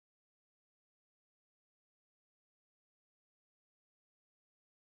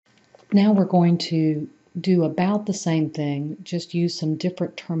Now we're going to do about the same thing, just use some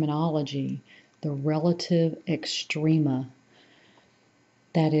different terminology. The relative extrema.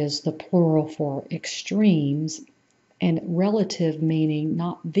 That is the plural for extremes, and relative meaning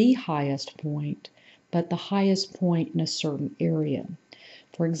not the highest point, but the highest point in a certain area.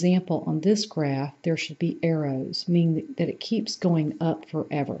 For example, on this graph, there should be arrows, meaning that it keeps going up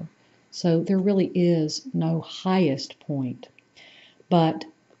forever. So there really is no highest point. But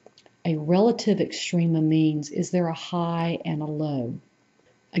a relative extrema means, is there a high and a low?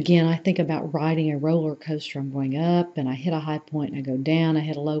 Again, I think about riding a roller coaster. I'm going up, and I hit a high point, and I go down. I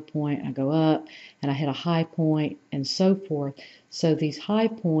hit a low point, and I go up, and I hit a high point, and so forth. So these high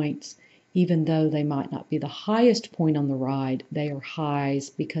points, even though they might not be the highest point on the ride, they are highs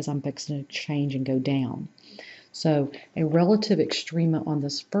because I'm fixing to change and go down. So a relative extrema on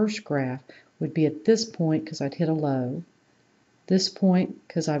this first graph would be at this point because I'd hit a low, this point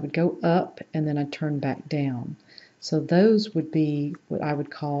because I would go up and then I'd turn back down. So those would be what I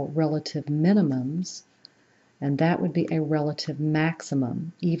would call relative minimums, and that would be a relative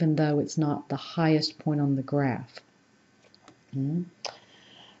maximum, even though it's not the highest point on the graph.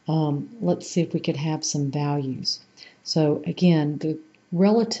 Let's see if we could have some values. So again, the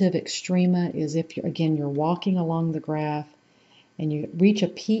relative extrema is if you're walking along the graph and you reach a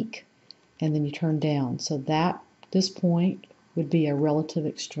peak and then you turn down. So this point would be a relative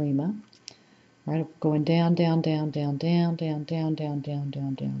extrema. Right, going down, down, down, down, down, down, down, down, down,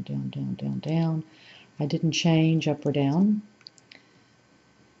 down, down, down, down, down, down. I didn't change up or down.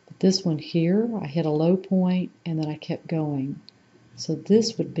 But this one here, I hit a low point and then I kept going. So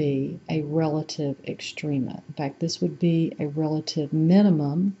this would be a relative extrema. In fact, this would be a relative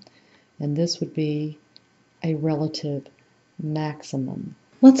minimum, and this would be a relative maximum.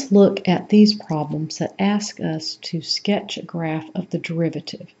 Let's look at these problems that ask us to sketch a graph of the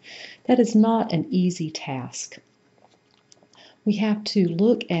derivative. That is not an easy task. We have to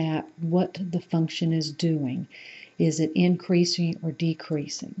look at what the function is doing. Is it increasing or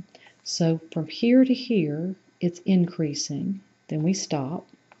decreasing? So from here to here, it's increasing, then we stop.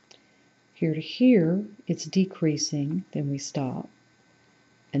 Here to here, it's decreasing, then we stop,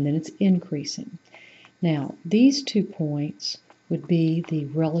 and then it's increasing. Now, these 2 points would be the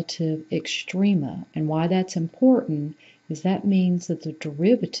relative extrema, and why that's important is that means that the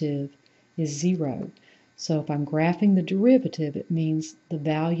derivative is 0. So if I'm graphing the derivative, it means the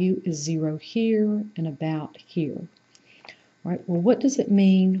value is 0 here and about here. All right, well, what does it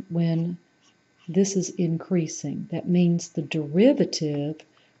mean when this is increasing? That means the derivative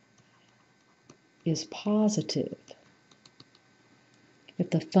is positive. If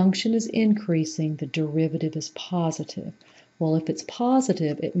the function is increasing, the derivative is positive. Well, if it's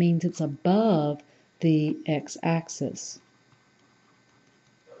positive, it means it's above the x-axis.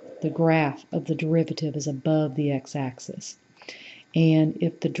 The graph of the derivative is above the x-axis. And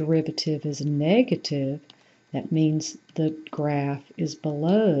if the derivative is negative, that means the graph is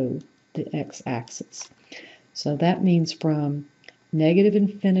below the x-axis. So that means from negative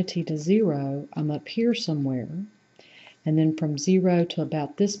infinity to 0, I'm up here somewhere. And then from 0 to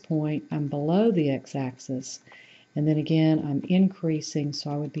about this point, I'm below the x-axis. And then again, I'm increasing,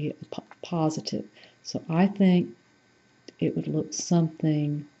 so I would be positive. So I think it would look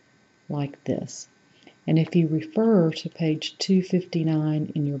something like this. And if you refer to page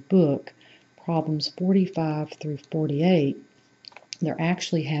 259 in your book, problems 45 through 48, they're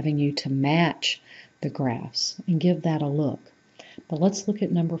actually having you to match the graphs and give that a look. But let's look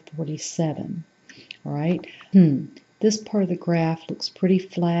at number 47. All right. This part of the graph looks pretty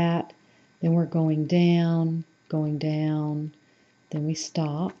flat. Then we're going down, then we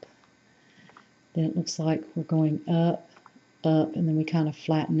stop. Then it looks like we're going up, and then we kind of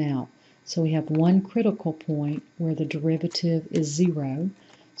flatten out. So we have one critical point where the derivative is 0.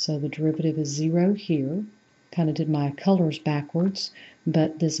 So the derivative is 0 here. Kind of did my colors backwards,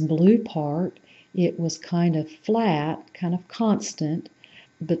 but this blue part, it was kind of flat, kind of constant,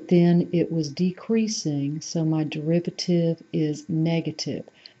 but then it was decreasing, so my derivative is negative.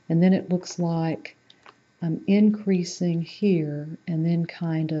 And then it looks like I'm increasing here and then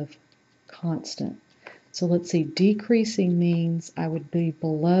kind of constant. So let's see, decreasing means I would be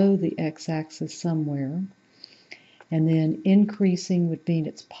below the x-axis somewhere, and then increasing would mean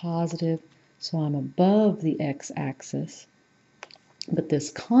it's positive, so I'm above the x-axis. But this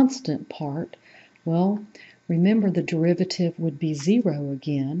constant part, well, remember the derivative would be 0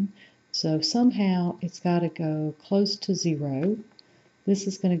 again, so somehow it's got to go close to 0. This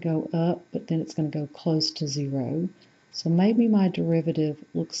is going to go up, but then it's going to go close to 0. So maybe my derivative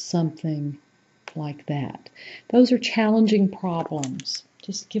looks something like that. Those are challenging problems.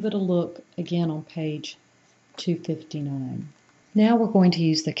 Just give it a look again on page 259. Now we're going to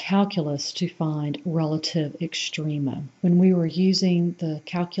use the calculus to find relative extrema. When we were using the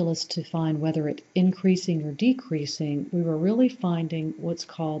calculus to find whether it's increasing or decreasing, we were really finding what's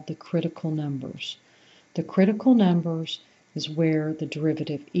called the critical numbers. The critical numbers is where the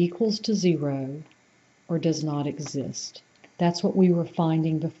derivative equals to 0 or does not exist. That's what we were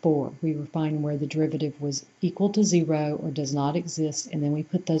finding before. We were finding where the derivative was equal to 0 or does not exist, and then we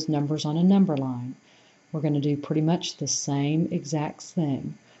put those numbers on a number line. We're going to do pretty much the same exact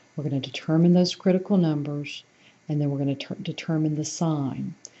thing. We're going to determine those critical numbers, and then we're going to determine the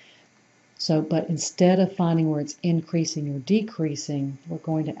sign. But instead of finding where it's increasing or decreasing, we're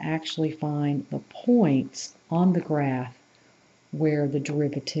going to actually find the points on the graph where the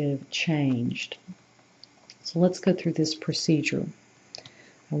derivative changed. So let's go through this procedure.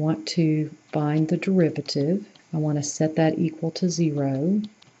 I want to find the derivative. I want to set that equal to 0.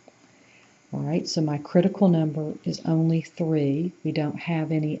 All right, so my critical number is only 3. We don't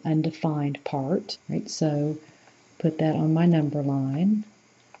have any undefined part. Right, so put that on my number line.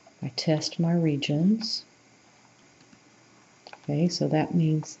 I test my regions. Okay, so that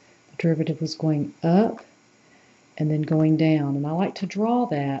means the derivative was going up and then going down. And I like to draw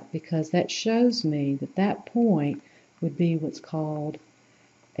that because that shows me that that point would be what's called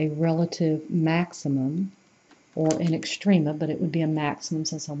a relative maximum, or an extrema, but it would be a maximum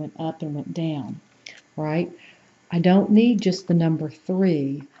since I went up and went down. Right? I don't need just the number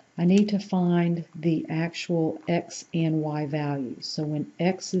 3. I need to find the actual x and y values. So when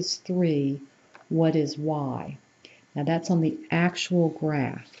x is 3, what is y? Now that's on the actual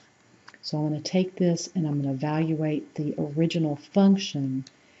graph. So I'm going to take this and I'm going to evaluate the original function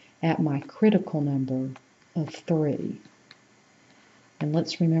at my critical number of 3. And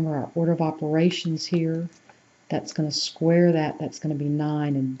let's remember our order of operations here. That's going to square that. That's going to be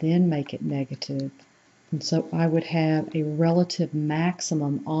 9 and then make it negative. And so I would have a relative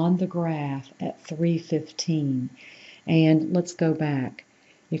maximum on the graph at 315. And let's go back.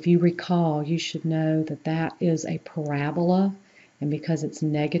 If you recall, you should know that that is a parabola. And because it's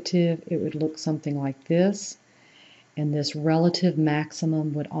negative, it would look something like this. And this relative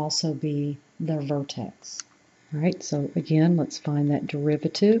maximum would also be the vertex. All right, so again, let's find that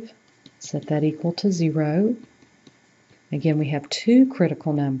derivative. Set that equal to 0. Again, we have 2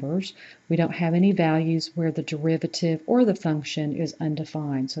 critical numbers. We don't have any values where the derivative or the function is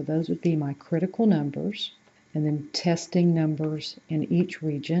undefined. So those would be my critical numbers. And then testing numbers in each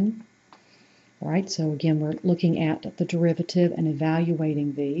region. All right, so again, we're looking at the derivative and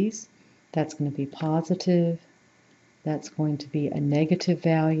evaluating these. That's going to be positive. That's going to be a negative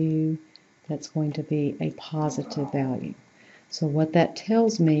value. That's going to be a positive value. So what that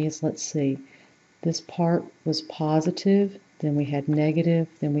tells me is, let's see, this part was positive, then we had negative,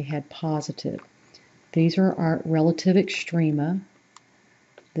 then we had positive. These are our relative extrema.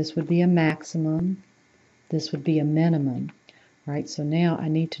 This would be a maximum. This would be a minimum. All right, so now I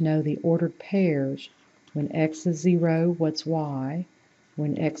need to know the ordered pairs. When x is 0, what's y?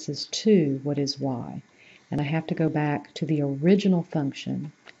 When x is 2, what is y? And I have to go back to the original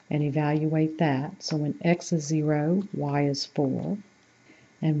function and evaluate that. So when x is 0, y is 4.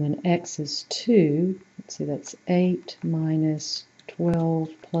 And when x is 2, let's see, that's 8 minus 12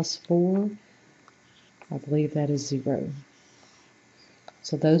 plus 4. I believe that is 0.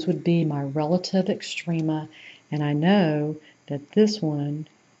 So those would be my relative extrema, and I know that this one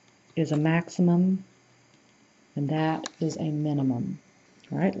is a maximum and that is a minimum.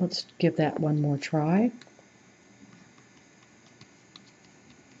 All right, let's give that one more try.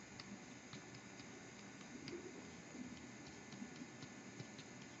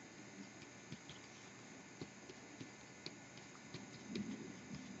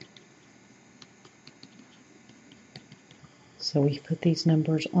 So we put these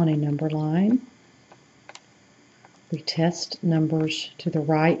numbers on a number line. We test numbers to the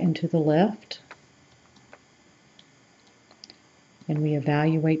right and to the left. And we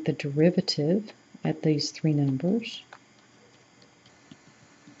evaluate the derivative at these 3 numbers.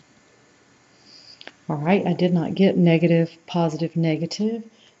 All right, I did not get negative, positive, negative.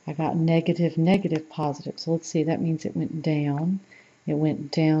 I got negative, negative, positive. So let's see, that means it went down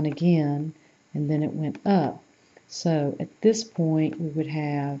again, and then it went up. So at this point, we would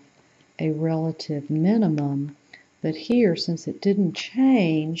have a relative minimum, but here, since it didn't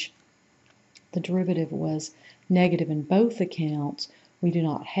change, the derivative was negative in both accounts, we do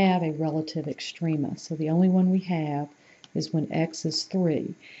not have a relative extrema. So the only one we have is when x is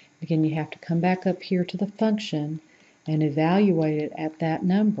 3. Again, you have to come back up here to the function and evaluate it at that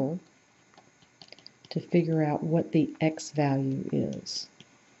number to figure out what the x value is.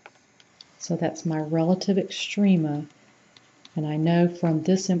 So that's my relative extrema, and I know from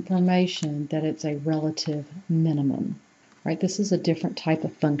this information that it's a relative minimum. Right, this is a different type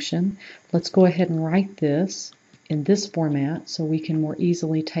of function. Let's go ahead and write this in this format so we can more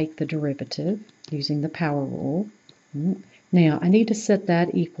easily take the derivative using the power rule. Now, I need to set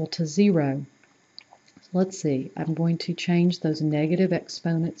that equal to 0. Let's see, I'm going to change those negative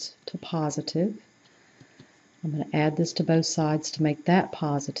exponents to positive. I'm going to add this to both sides to make that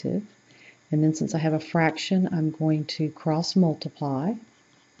positive. And then since I have a fraction, I'm going to cross multiply,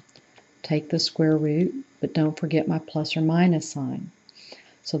 take the square root, but don't forget my plus or minus sign.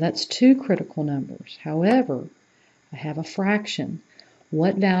 So that's two critical numbers. However, I have a fraction.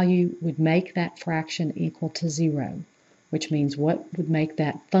 What value would make that fraction equal to 0? Which means what would make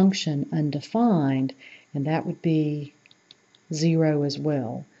that function undefined, and that would be 0 as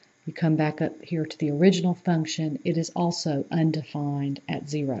well. You come back up here to the original function, it is also undefined at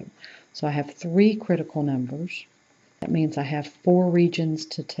 0. So I have three critical numbers. That means I have 4 regions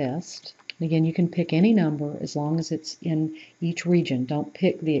to test. Again, you can pick any number as long as it's in each region. Don't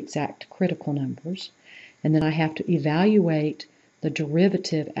pick the exact critical numbers. And then I have to evaluate the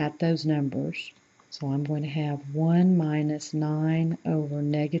derivative at those numbers. So I'm going to have 1 minus 9 over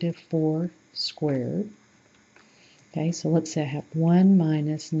negative 4 squared. Okay, so let's say I have 1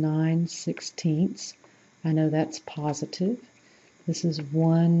 minus 9/16. I know that's positive. This is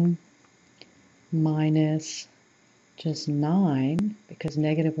 1 minus just 9, because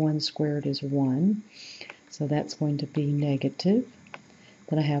negative 1 squared is 1. So that's going to be negative.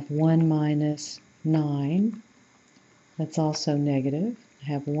 Then I have 1 minus 9. That's also negative. I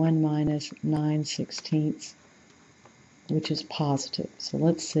have 1 minus 9/16, which is positive. So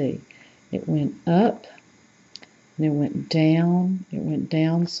let's see. It went up, and it went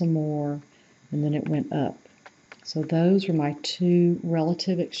down some more, and then it went up. So those were my two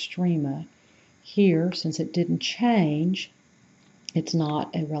relative extrema. Here, since it didn't change, it's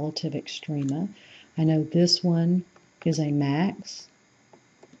not a relative extrema. I know this one is a max,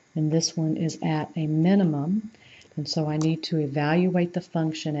 and this one is at a minimum, and so I need to evaluate the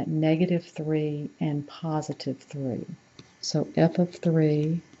function at -3 and +3. So f of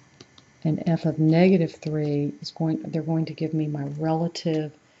 3 and f of -3 they're going to give me my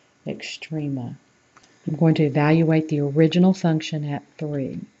relative extrema. I'm going to evaluate the original function at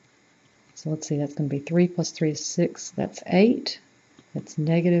 3. So let's see, that's going to be 3 plus 3 is 6, that's 8. That's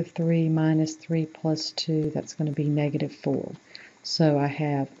 -3 minus 3 plus 2, that's going to be -4. So I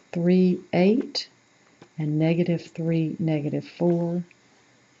have 3, 8, and -3, -4.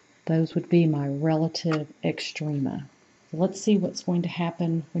 Those would be my relative extrema. So let's see what's going to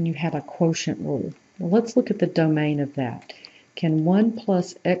happen when you have a quotient rule. Well, let's look at the domain of that. Can 1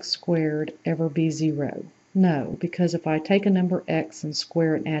 plus x squared ever be 0? No, because if I take a number x and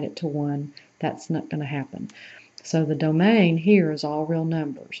square it and add it to 1, that's not going to happen. So the domain here is all real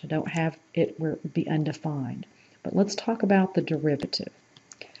numbers. I don't have it where it would be undefined. But let's talk about the derivative.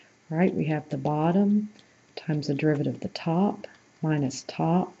 All right, we have the bottom times the derivative of the top minus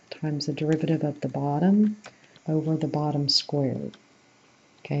top times the derivative of the bottom over the bottom squared.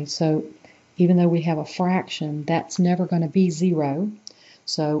 Okay, so even though we have a fraction, that's never going to be 0.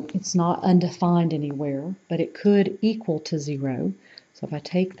 So it's not undefined anywhere, but it could equal to 0. So if I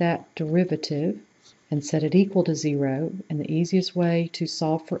take that derivative and set it equal to 0, and the easiest way to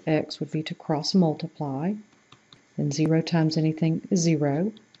solve for x would be to cross multiply. Then 0 times anything is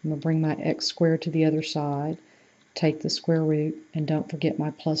 0. I'm going to bring my x squared to the other side, take the square root, and don't forget my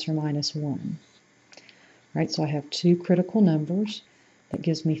plus or minus 1. Right, so I have two critical numbers. That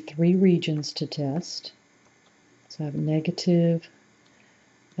gives me 3 regions to test. So I have negative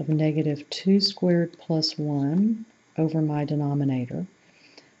of -2 squared plus 1 over my denominator.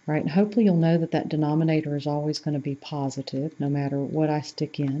 Right, and hopefully you'll know that that denominator is always going to be positive no matter what I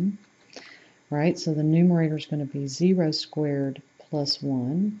stick in. Right, so the numerator is going to be 0 squared plus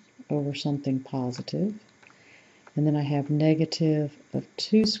 1 over something positive. And then I have negative of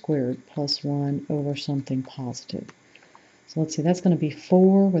 2 squared plus 1 over something positive. So let's see, that's going to be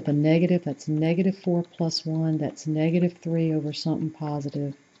 4 with a negative. That's -4 plus 1. That's -3 over something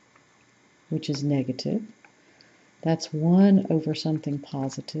positive, which is negative. That's 1 over something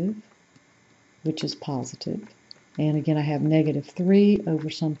positive, which is positive. And again, I have -3 over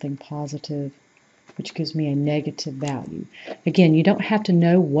something positive, which gives me a negative value. Again, you don't have to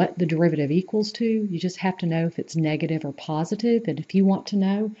know what the derivative equals to. You just have to know if it's negative or positive. And if you want to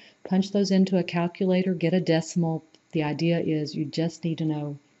know, punch those into a calculator, get a decimal. The idea is you just need to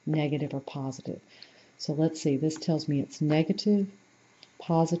know negative or positive. So let's see, this tells me it's negative,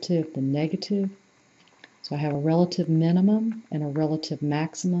 positive, then negative. So I have a relative minimum and a relative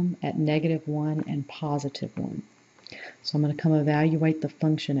maximum at -1 and +1. So I'm going to come evaluate the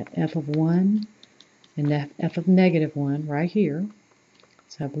function at f of 1 and f of -1 right here.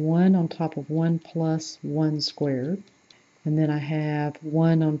 So I have 1 on top of 1 plus 1 squared. And then I have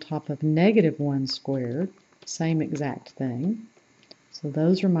 1 on top of -1 squared. Same exact thing. So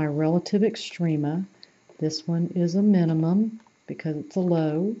those are my relative extrema. This one is a minimum because it's a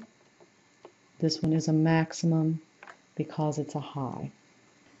low. This one is a maximum because it's a high.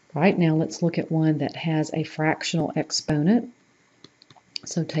 Right now let's look at one that has a fractional exponent.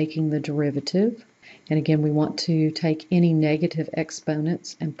 So taking the derivative, and again we want to take any negative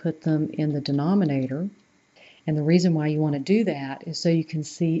exponents and put them in the denominator. And the reason why you want to do that is so you can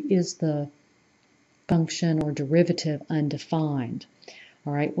see, is the function or derivative undefined?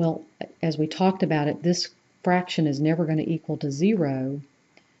 All right, well, as we talked about it, this fraction is never going to equal to 0,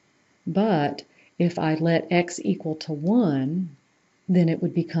 but if I let x equal to 1, then it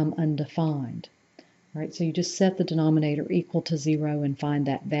would become undefined. All right, so you just set the denominator equal to 0 and find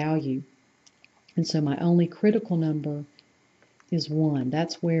that value. And so my only critical number is 1.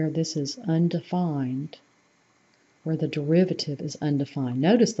 That's where this is undefined, where the derivative is undefined.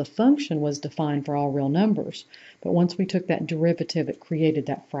 Notice the function was defined for all real numbers, but once we took that derivative, it created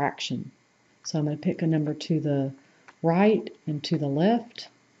that fraction. So I'm going to pick a number to the right and to the left.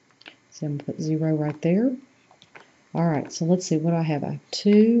 So I'm going to put 0 right there. All right, so let's see, what do I have? I have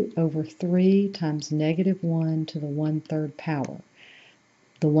 2 over 3 times -1 to the 1/3 power.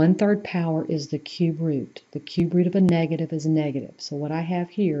 The 1/3 power is the cube root. The cube root of a negative is negative. So what I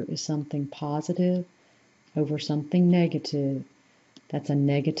have here is something positive over something negative. That's a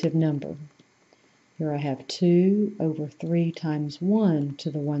negative number. Here I have 2 over 3 times 1 to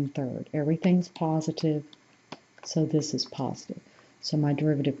the 1/3. Everything's positive, so this is positive. So my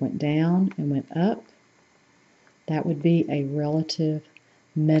derivative went down and went up. That would be a relative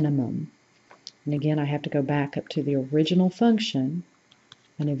minimum. And again, I have to go back up to the original function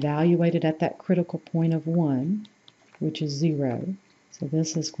and evaluate it at that critical point of 1, which is 0. So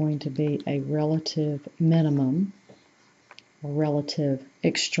this is going to be a relative minimum, or relative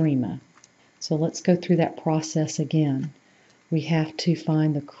extrema. So let's go through that process again. We have to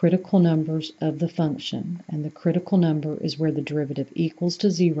find the critical numbers of the function, and the critical number is where the derivative equals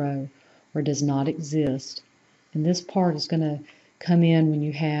to 0 or does not exist. And this part is going to come in when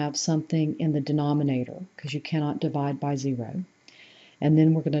you have something in the denominator, because you cannot divide by 0. And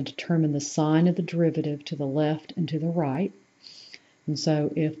then we're going to determine the sign of the derivative to the left and to the right. And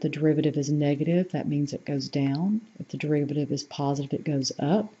so if the derivative is negative, that means it goes down. If the derivative is positive, it goes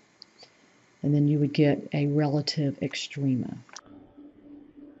up. And then you would get a relative extrema.